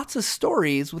tell lots of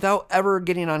stories without ever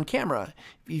getting on camera.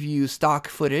 If you use stock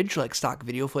footage, like stock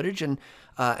video footage. And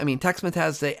I mean, TechSmith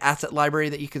has the asset library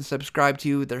that you can subscribe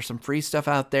to. There's some free stuff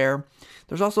out there.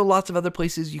 There's also lots of other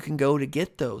places you can go to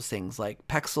get those things, like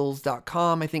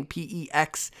pexels.com. I think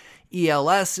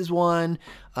PEXELS is one.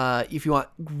 If you want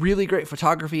really great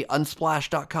photography,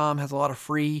 unsplash.com has a lot of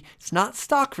free. It's not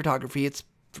stock photography. It's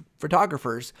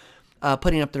photographers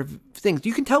putting up their things.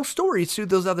 You can tell stories through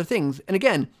those other things. And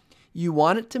again, you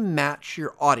want it to match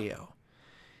your audio,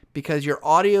 because your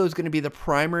audio is going to be the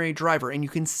primary driver, and you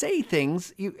can say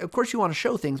things. Of course, you want to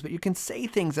show things, but you can say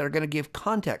things that are going to give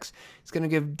context. It's going to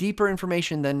give deeper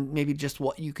information than maybe just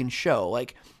what you can show.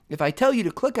 Like if I tell you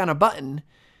to click on a button,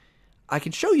 I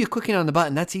can show you clicking on the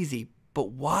button. That's easy. But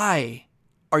why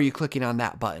are you clicking on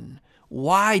that button?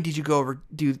 Why did you go over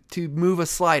to move a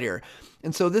slider?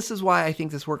 And so this is why I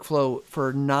think this workflow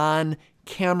for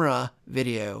non-camera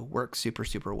video works super,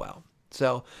 super well.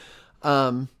 So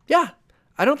yeah.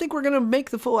 I don't think we're going to make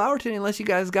the full hour today unless you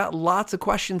guys got lots of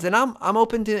questions. And I'm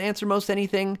open to answer most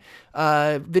anything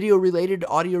video related,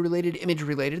 audio related, image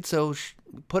related. So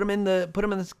put them in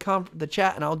the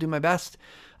chat and I'll do my best.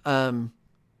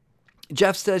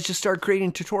 Jeff says just start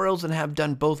creating tutorials and have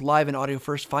done both live and audio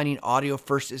first. Finding audio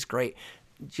first is great.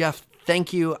 Jeff,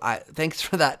 thank you. Thanks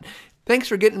for that. Thanks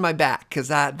for getting my back, because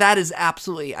that is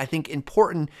absolutely, I think,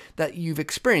 important that you've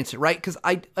experienced it, right? Because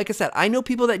like I said, I know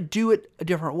people that do it a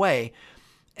different way.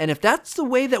 And if that's the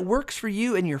way that works for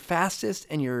you and you're fastest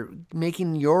and you're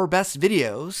making your best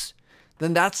videos,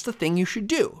 then that's the thing you should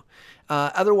do.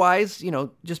 Otherwise,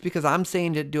 just because I'm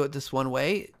saying to do it this one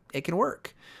way, it can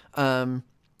work.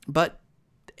 But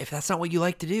if that's not what you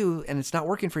like to do and it's not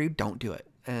working for you, don't do it.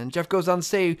 And Jeff goes on to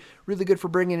say, really good for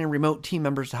bringing in remote team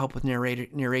members to help with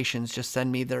narrations. Just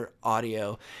send me their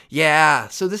audio. Yeah,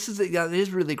 so it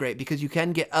is really great because you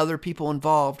can get other people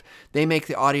involved. They make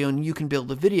the audio and you can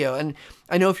build a video. And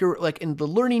I know if you're like in the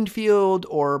learning field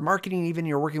or marketing, even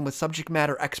you're working with subject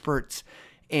matter experts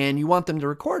and you want them to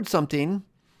record something,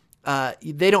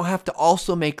 they don't have to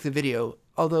also make the video.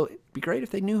 Although it'd be great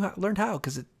if they learned how,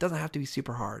 because it doesn't have to be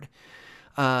super hard.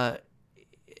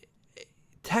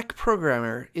 Tech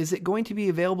Programmer, is it going to be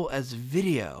available as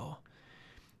video?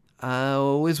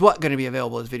 Is what going to be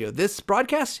available as video? This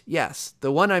broadcast? Yes.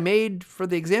 The one I made for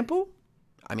the example?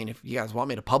 I mean, if you guys want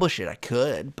me to publish it, I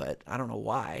could, but I don't know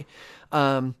why.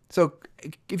 So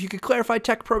if you could clarify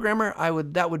Tech Programmer,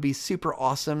 that would be super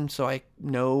awesome, so I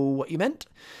know what you meant.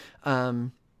 Yeah.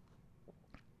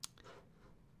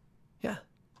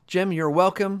 Jim, you're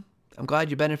welcome. I'm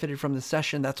glad you benefited from the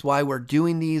session. That's why we're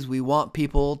doing these. We want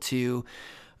people to,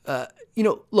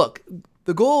 look,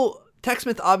 the goal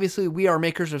TechSmith, obviously, we are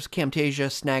makers of Camtasia,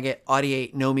 Snagit,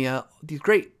 Audiate, Nomia, these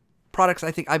great products.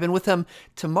 I think I've been with them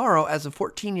tomorrow as of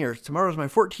 14 years. Tomorrow is my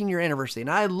 14-year anniversary, and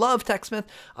I love TechSmith.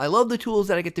 I love the tools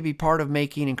that I get to be part of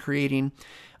making and creating.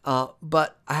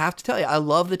 But I have to tell you, I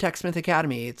love the TechSmith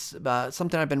Academy. It's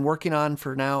something I've been working on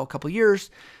for now a couple years,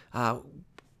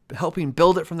 helping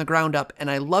build it from the ground up.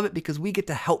 And I love it because we get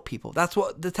to help people. That's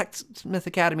what the TechSmith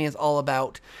Academy is all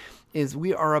about, is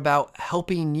we are about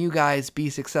helping you guys be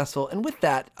successful. And with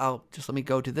that, let me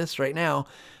go to this right now.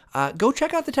 Go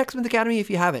check out the TechSmith Academy if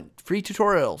you haven't. Free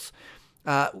tutorials.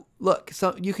 Look,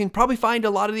 so you can probably find a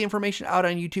lot of the information out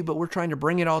on YouTube, but we're trying to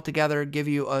bring it all together, give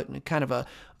you a kind of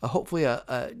hopefully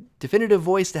a definitive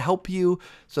voice to help you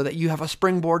so that you have a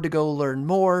springboard to go learn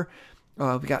more.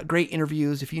 We got great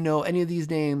interviews. If you know any of these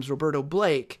names, Roberto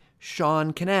Blake,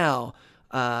 Sean Canal,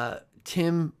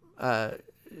 Tim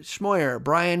Schmoyer,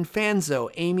 Brian Fanzo,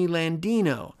 Amy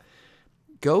Landino,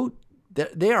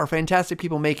 they are fantastic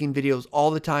people making videos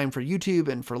all the time for YouTube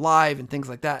and for live and things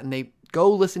like that. And they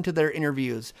go listen to their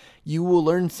interviews. You will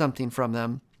learn something from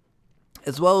them,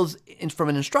 as well as from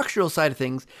an instructional side of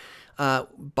things.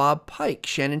 Bob Pike,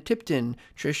 Shannon Tipton,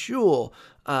 Trish Yule,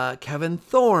 Kevin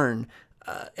Thorne,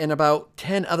 and about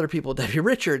 10 other people, Debbie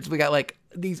Richards. We got like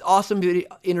these awesome video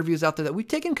interviews out there that we've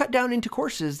taken cut down into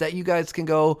courses that you guys can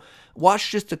go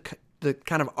watch just the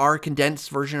kind of our condensed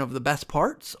version of the best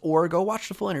parts, or go watch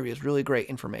the full interview. It's really great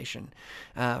information.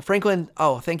 Franklin,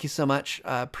 thank you so much.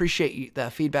 Appreciate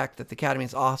the feedback that the Academy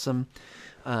is awesome.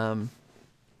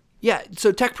 Yeah,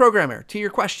 so Tech Programmer, to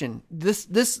your question,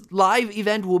 this live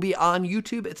event will be on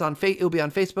YouTube. It'll be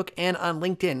on Facebook and on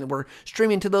LinkedIn. We're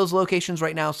streaming to those locations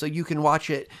right now, so you can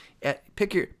watch it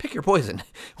pick your poison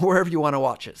wherever you want to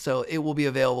watch it. So it will be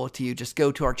available to you. Just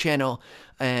go to our channel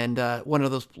and one of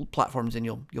those platforms, and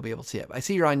you'll be able to see it. I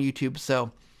see you're on YouTube,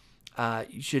 so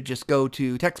you should just go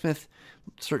to TechSmith,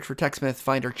 search for TechSmith,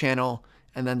 find our channel,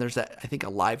 and then there's I think a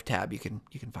live tab. You can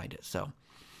find it. So.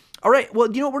 All right, well,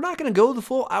 we're not going to go the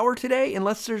full hour today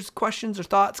unless there's questions or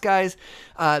thoughts, guys.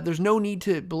 There's no need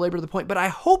to belabor the point, but I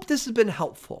hope this has been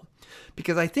helpful,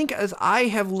 because I think as I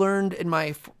have learned in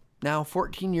my now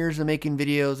 14 years of making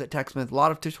videos at TechSmith, a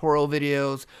lot of tutorial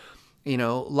videos, a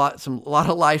lot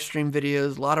of live stream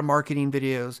videos, a lot of marketing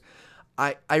videos,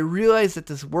 I realize that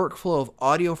this workflow of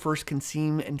audio first can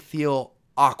seem and feel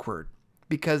awkward,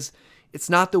 because it's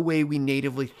not the way we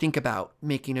natively think about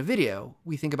making a video.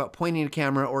 We think about pointing a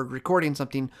camera or recording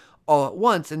something all at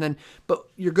once, but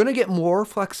you're going to get more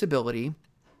flexibility.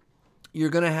 You're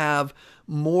going to have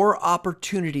more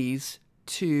opportunities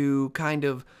to kind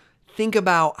of think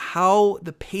about how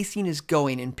the pacing is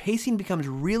going, and pacing becomes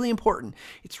really important.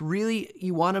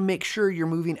 You want to make sure you're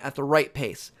moving at the right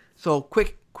pace. So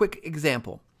quick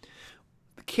example.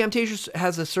 Camtasia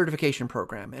has a certification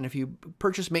program, and if you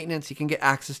purchase maintenance, you can get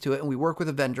access to it, and we work with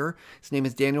a vendor. His name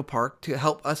is Daniel Park, to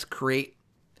help us create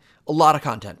a lot of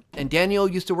content. And Daniel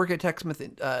used to work at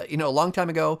TechSmith, a long time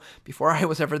ago, before I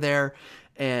was ever there,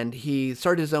 and he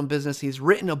started his own business. He's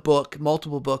written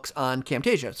multiple books on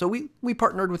Camtasia. So we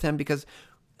partnered with him because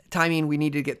timing, we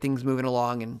needed to get things moving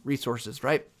along, and resources,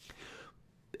 right?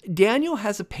 Daniel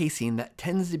has a pacing that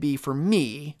tends to be, for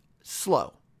me,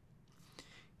 slow.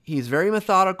 He's very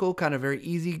methodical, kind of very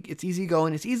easy. It's easy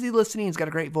going. It's easy listening. He's got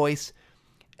a great voice.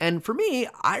 And for me,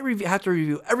 I have to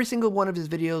review every single one of his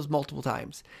videos multiple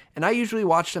times. And I usually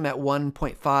watch them at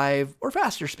 1.5 or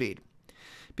faster speed,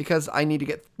 because I need to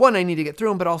get through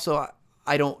them, but also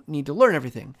I don't need to learn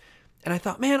everything. And I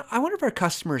thought, man, I wonder if our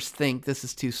customers think this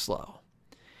is too slow.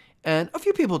 And a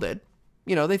few people did.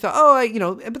 They thought,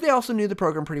 but they also knew the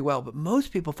program pretty well. But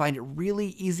most people find it really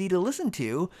easy to listen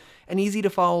to and easy to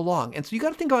follow along. And so you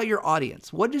got to think about your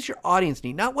audience. What does your audience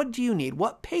need? Not what do you need?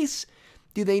 What pace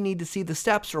do they need to see the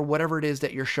steps or whatever it is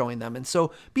that you're showing them? And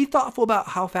so be thoughtful about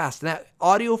how fast. And that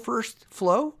audio first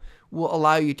flow will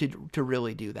allow you to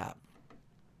really do that.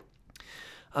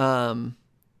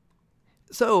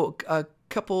 So a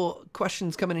couple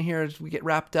questions coming in here as we get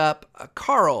wrapped up.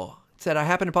 Carl said, I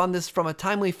happened upon this from a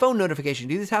timely phone notification.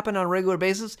 Do these happen on a regular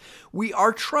basis? We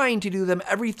are trying to do them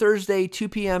every Thursday, 2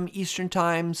 p.m. Eastern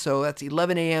time. So that's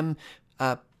 11 a.m.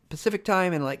 Pacific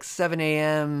time, and like 7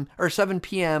 a.m. or 7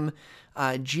 p.m.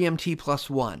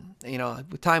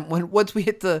 GMT+1. With time, once we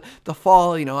hit the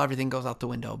fall, everything goes out the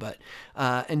window. But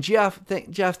and Jeff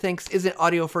thinks, isn't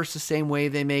audio first the same way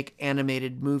they make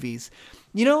animated movies?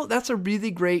 That's a really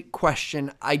great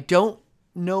question. I don't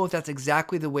know if that's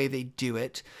exactly the way they do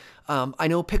it. I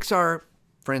know Pixar,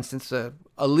 for instance, a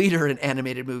leader in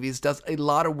animated movies, does a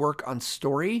lot of work on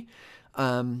story.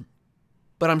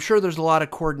 but I'm sure there's a lot of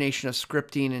coordination of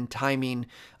scripting and timing.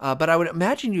 But I would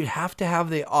imagine you'd have to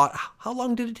have how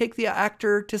long did it take the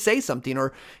actor to say something,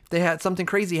 or if they had something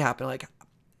crazy happen, like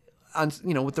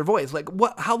with their voice, like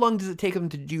how long does it take them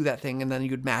to do that thing, and then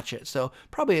you'd match it. So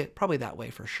probably that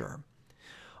way for sure.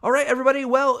 All right, everybody.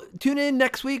 Well, tune in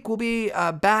next week. We'll be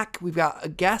back. We've got a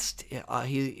guest.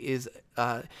 He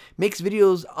makes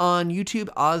videos on YouTube,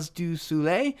 Ozdu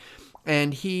Sule,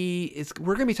 and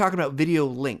we're going to be talking about video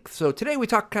length. So today we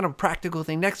talked kind of a practical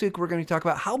thing. Next week we're going to talk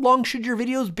about how long should your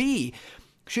videos be?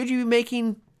 Should you be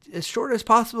making as short as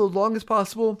possible, as long as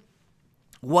possible?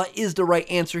 What is the right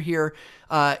answer here?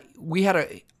 We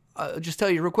had just tell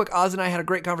you real quick, Oz and I had a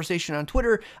great conversation on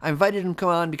Twitter. I invited him to come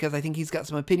on because I think he's got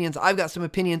some opinions. I've got some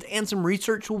opinions and some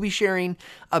research we'll be sharing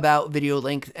about video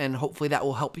length, and hopefully that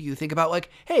will help you think about, like,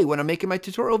 hey, when I'm making my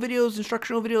tutorial videos,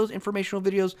 instructional videos, informational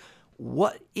videos,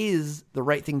 what is the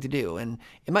right thing to do? And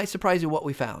it might surprise you what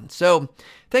we found. So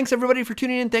thanks everybody for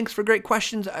tuning in. Thanks for great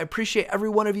questions. I appreciate every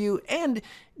one of you. And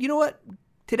you know what?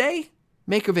 Today,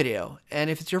 make a video. And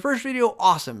if it's your first video,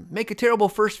 awesome. Make a terrible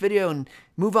first video and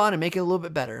move on and make it a little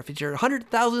bit better. If it's your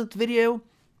 100,000th video,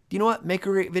 you know what? Make a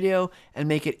great video and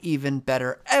make it even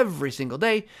better every single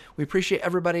day. We appreciate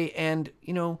everybody. And,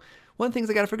 one of the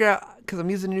things I got to figure out, because I'm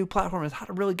using a new platform, is how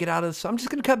to really get out of this. So I'm just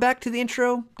going to cut back to the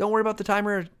intro. Don't worry about the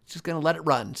timer. Just going to let it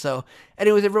run. So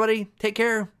anyways, everybody, take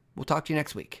care. We'll talk to you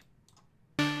next week.